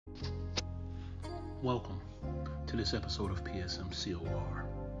Welcome to this episode of PSMCOR,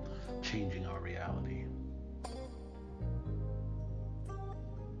 Changing Our Reality.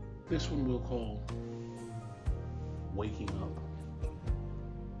 This one we'll call Waking Up.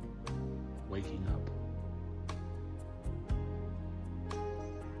 Waking Up.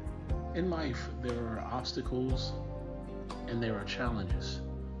 In life, there are obstacles and there are challenges.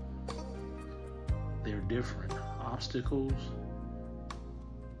 They're different. Obstacles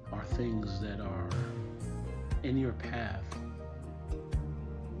are things that are in your path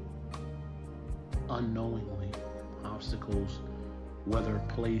unknowingly. Obstacles, whether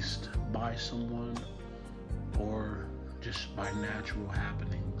placed by someone or just by natural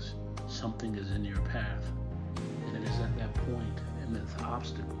happenings, something is in your path, and it is at that point in this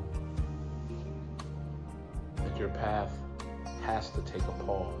obstacle that your path has to take a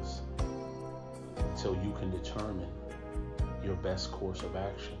pause until you can determine your best course of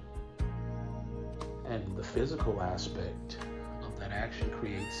action. And the physical aspect of that action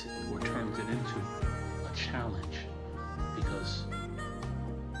creates or turns it into a challenge, because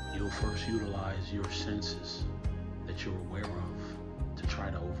you'll first utilize your senses that you're aware of to try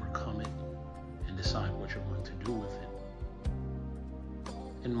to overcome it and decide what you're going to do with it.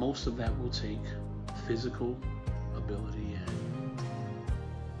 And most of that will take physical ability and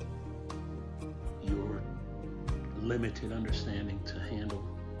your limited understanding to handle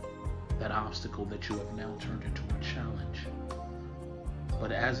that obstacle that you have now turned into a challenge.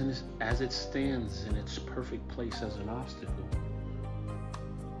 But as it stands in its perfect place as an obstacle,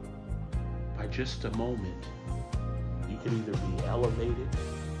 by just a moment, you can either be elevated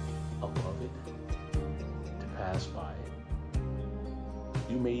above it to pass by it.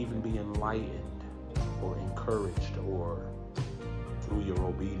 You may even be enlightened or encouraged, or through your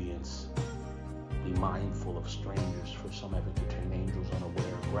obedience, be mindful of strangers. For some have entertained angels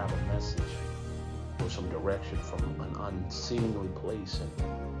unaware. Grab a message or some direction from an unseemly place and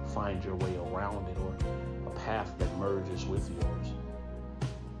find your way around it, or a path that merges with yours.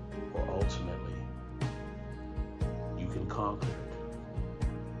 Or ultimately, you can conquer it.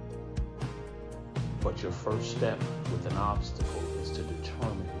 But your first step with an obstacle is to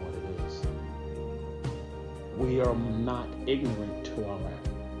determine what it is. We are not ignorant to our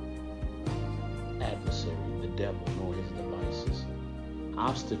adversary, the devil, nor his devices.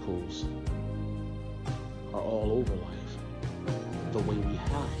 Obstacles are all over life. The way we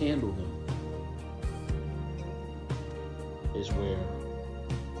handle them is where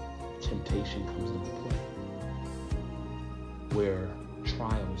temptation comes into play, where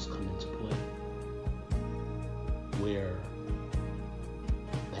trials come into play, where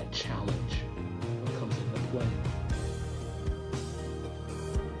that challenge comes into play.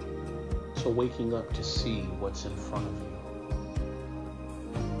 So waking up to see what's in front of you.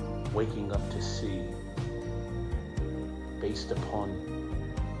 Waking up to see, based upon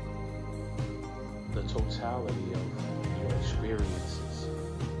the totality of your experiences,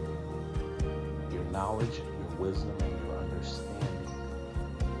 your knowledge, your wisdom, and your understanding,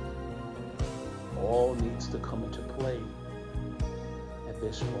 all needs to come into play at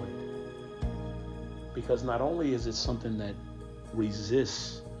this point. Because not only is it something that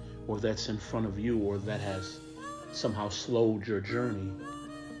resists, or that's in front of you, or that has somehow slowed your journey,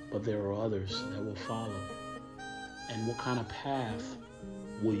 but there are others that will follow. And what kind of path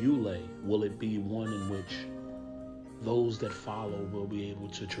will you lay? Will it be one in which those that follow will be able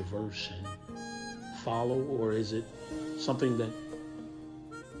to traverse and follow, or is it something that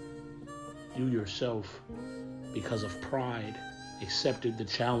you yourself, because of pride, accepted the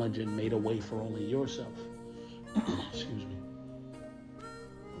challenge and made a way for only yourself? Excuse me.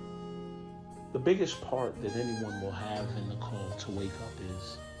 The biggest part that anyone will have in the call to wake up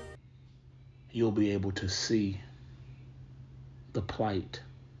is you'll be able to see the plight,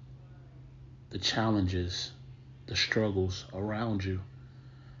 the challenges, the struggles around you,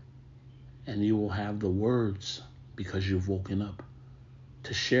 and you will have the words, because you've woken up,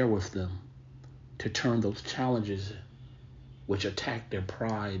 to share with them, to turn those challenges which attack their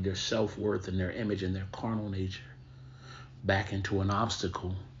pride, their self-worth, and their image and their carnal nature back into an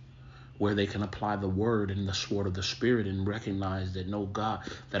obstacle where they can apply the word and the sword of the Spirit and recognize that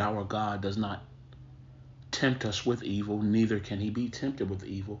that our God does not tempt us with evil, neither can he be tempted with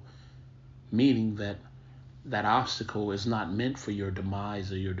evil, meaning that that obstacle is not meant for your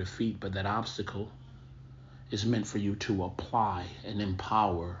demise or your defeat, but that obstacle is meant for you to apply and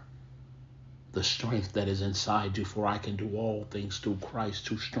empower the strength that is inside you. For I can do all things through Christ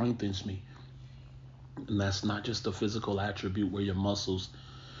who strengthens me. And that's not just a physical attribute where your muscles,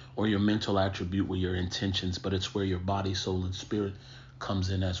 or your mental attribute where your intentions, but it's where your body, soul, and spirit comes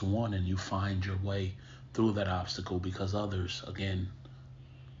in as one, and you find your way through that obstacle, because others, again,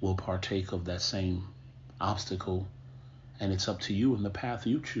 will partake of that same obstacle. And it's up to you and the path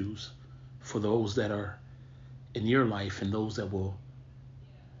you choose for those that are in your life and those that will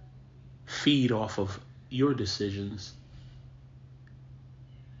feed off of your decisions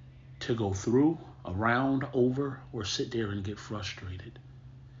to go through, around, over, or sit there and get frustrated.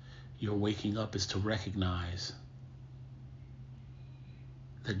 Your waking up is to recognize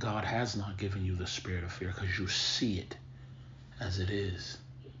that God has not given you the spirit of fear, because you see it as it is.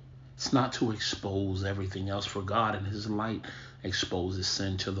 It's not to expose everything else, for God in his light exposes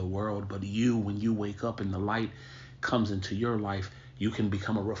sin to the world. But you, when you wake up and the light comes into your life, you can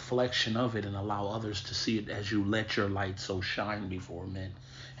become a reflection of it and allow others to see it as you let your light so shine before men.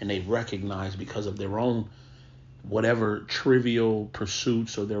 And they recognize, because of their own whatever trivial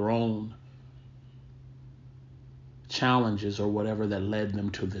pursuits or their own challenges or whatever that led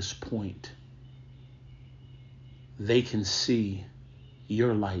them to this point, they can see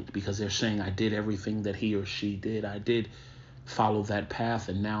your light, because they're saying, I did everything that he or she did. I did follow that path,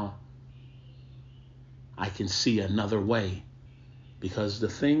 and now I can see another way. Because the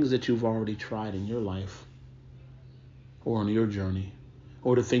things that you've already tried in your life or on your journey,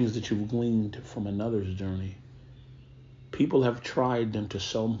 or the things that you've gleaned from another's journey, people have tried them to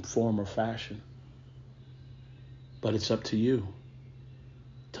some form or fashion. But it's up to you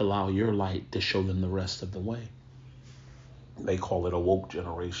to allow your light to show them the rest of the way. They call it a woke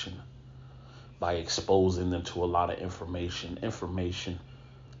generation, by exposing them to a lot of information,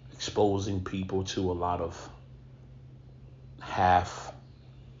 exposing people to a lot of half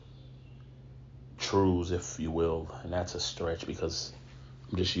truths, if you will. And that's a stretch, because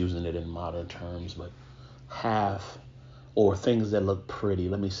I'm just using it in modern terms, but half, or things that look pretty,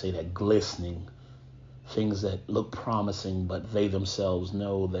 let me say that, glistening, things that look promising, but they themselves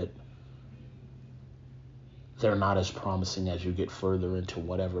know that they're not as promising as you get further into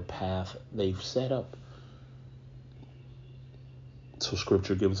whatever path they've set up. So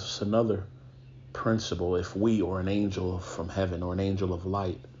scripture gives us another principle. If we, or an angel from heaven, or an angel of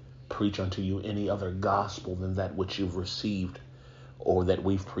light, preach unto you any other gospel than that which you've received, or that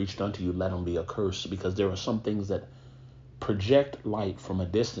we've preached unto you, let them be accursed. Because there are some things that project light from a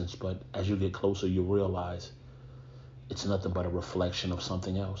distance, but as you get closer, you realize it's nothing but a reflection of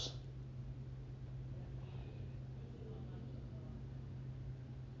something else.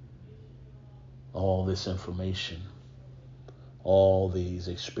 All this information, all these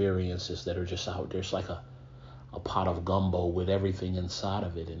experiences that are just out there, it's like a pot of gumbo with everything inside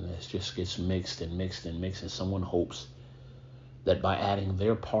of it, and it just gets mixed and mixed and mixed, and someone hopes that by adding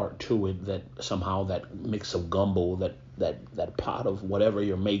their part to it, that somehow that mix of gumbo, that pot of whatever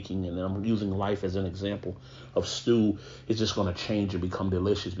you're making, and I'm using life as an example of stew, is just going to change and become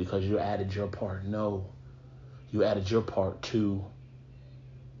delicious because you added your part. No, you added your part to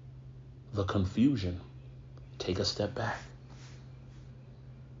the confusion. Take a step back.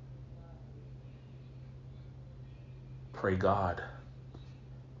 Pray, God,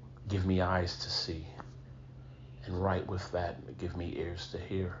 give me eyes to see, and right with that, give me ears to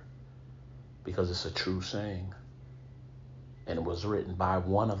hear, because it's a true saying, and it was written by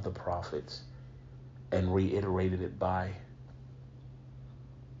one of the prophets and reiterated it by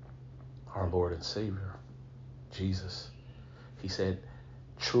our Lord and Savior, Jesus. He said,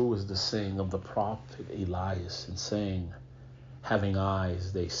 true is the saying of the prophet Elias, in saying, having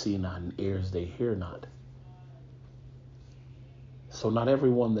eyes they see not, and ears they hear not. So not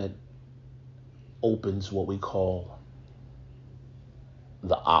everyone that opens what we call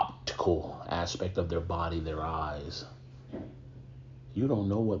the optical aspect of their body, their eyes, you don't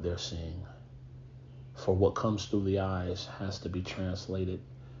know what they're seeing. For what comes through the eyes has to be translated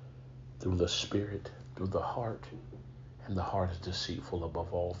through the spirit, through the heart. And the heart is deceitful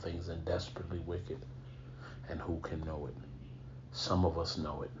above all things and desperately wicked. And who can know it? Some of us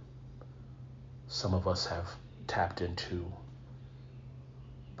know it. Some of us have tapped into,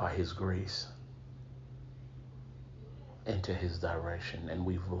 by his grace, into his direction, and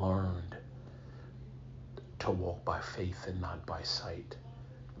we've learned to walk by faith and not by sight.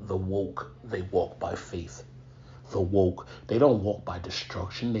 The woke, they walk by faith. The woke, they don't walk by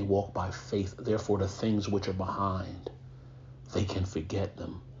destruction, they walk by faith. Therefore, the things which are behind, they can forget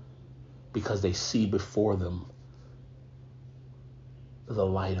them, because they see before them the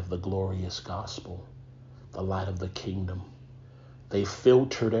light of the glorious gospel, the light of the kingdom. They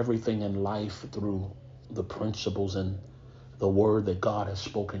filtered everything in life through the principles and the word that God has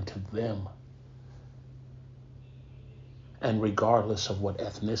spoken to them. And regardless of what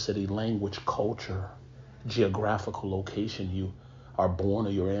ethnicity, language, culture, geographical location you are born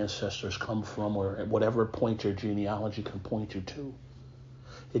or your ancestors come from, or at whatever point your genealogy can point you to.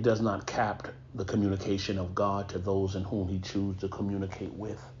 It does not cap the communication of God to those in whom he chooses to communicate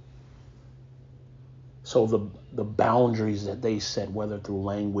with. So the boundaries that they set, whether through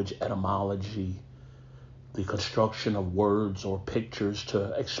language, etymology, the construction of words or pictures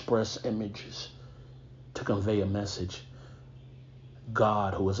to express images, to convey a message,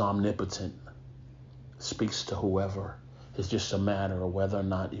 God, who is omnipotent, speaks to whoever. It's just a matter of whether or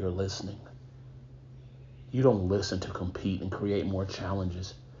not you're listening. You don't listen to compete and create more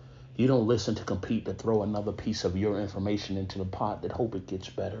challenges. You don't listen to compete to throw another piece of your information into the pot that hope it gets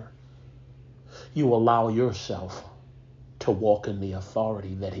better. You allow yourself to walk in the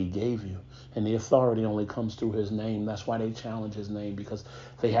authority that he gave you. And the authority only comes through his name. That's why they challenge his name, because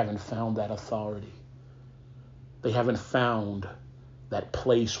they haven't found that authority. They haven't found that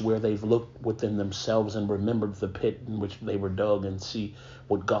place where they've looked within themselves and remembered the pit in which they were dug and see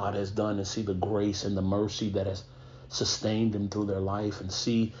what God has done and see the grace and the mercy that has sustained them through their life, and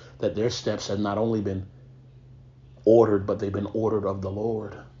see that their steps have not only been ordered, but they've been ordered of the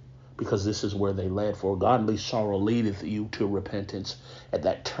Lord, because this is where they led. For godly sorrow leadeth you to repentance. At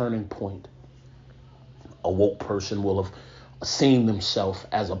that turning point, a woke person will have seen themselves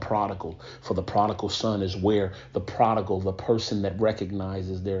as a prodigal. For the prodigal son is where the prodigal, the person that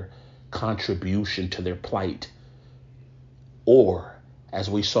recognizes their contribution to their plight. Or, as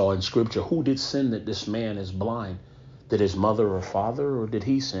we saw in scripture, who did sin that this man is blind? Did his mother or father, or did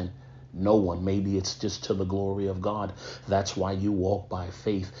he sin? No one. Maybe it's just to the glory of God. That's why you walk by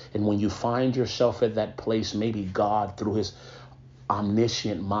faith. And when you find yourself at that place, maybe God, through his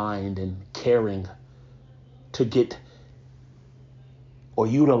omniscient mind and caring to get or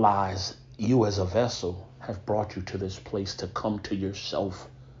utilize you as a vessel, have brought you to this place to come to yourself.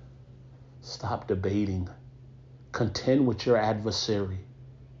 Stop debating. Contend with your adversary,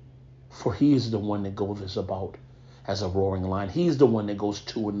 for he is the one that goes about as a roaring lion. He's the one that goes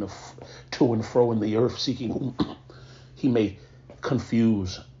to and fro in the earth, seeking whom he may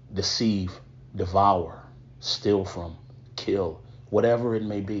confuse, deceive, devour, steal from, kill, whatever it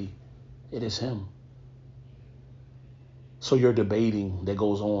may be. It is him. So your debating that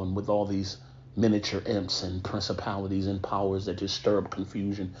goes on with all these miniature imps and principalities and powers that just stir up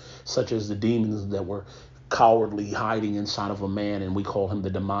confusion, such as the demons that were cowardly hiding inside of a man, and we call him the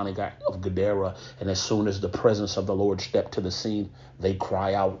demonic of Gadara. And as soon as the presence of the Lord stepped to the scene, they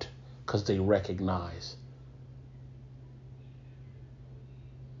cry out because they recognize.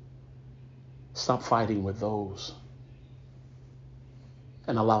 Stop fighting with those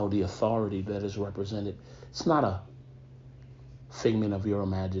and allow the authority that is represented. It's not a figment of your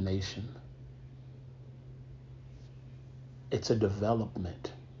imagination. It's a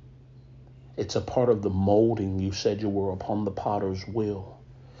development. It's a part of the molding. You said you were upon the potter's wheel.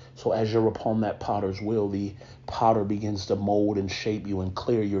 So as you're upon that potter's wheel, the potter begins to mold and shape you and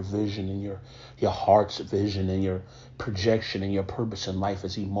clear your vision and your heart's vision and your projection and your purpose in life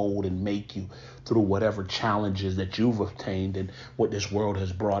as he mold and make you through whatever challenges that you've obtained and what this world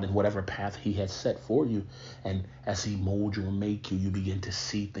has brought and whatever path he has set for you. And as he molds you and make you, you begin to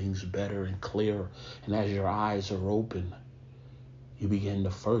see things better and clearer. And as your eyes are open, you begin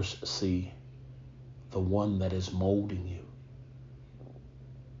to first see the one that is molding you.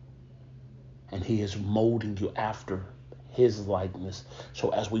 And he is molding you after his likeness. So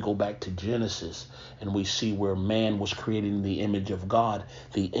as we go back to Genesis and we see where man was created in the image of God,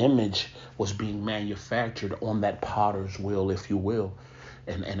 the image was being manufactured on that potter's wheel, if you will.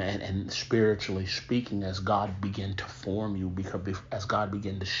 And spiritually speaking, as God began to form you, because as God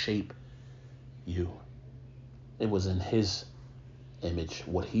began to shape you, it was in his image,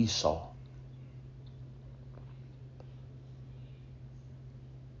 what he saw.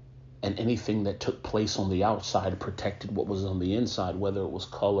 And anything that took place on the outside protected what was on the inside, whether it was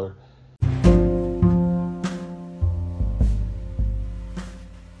color,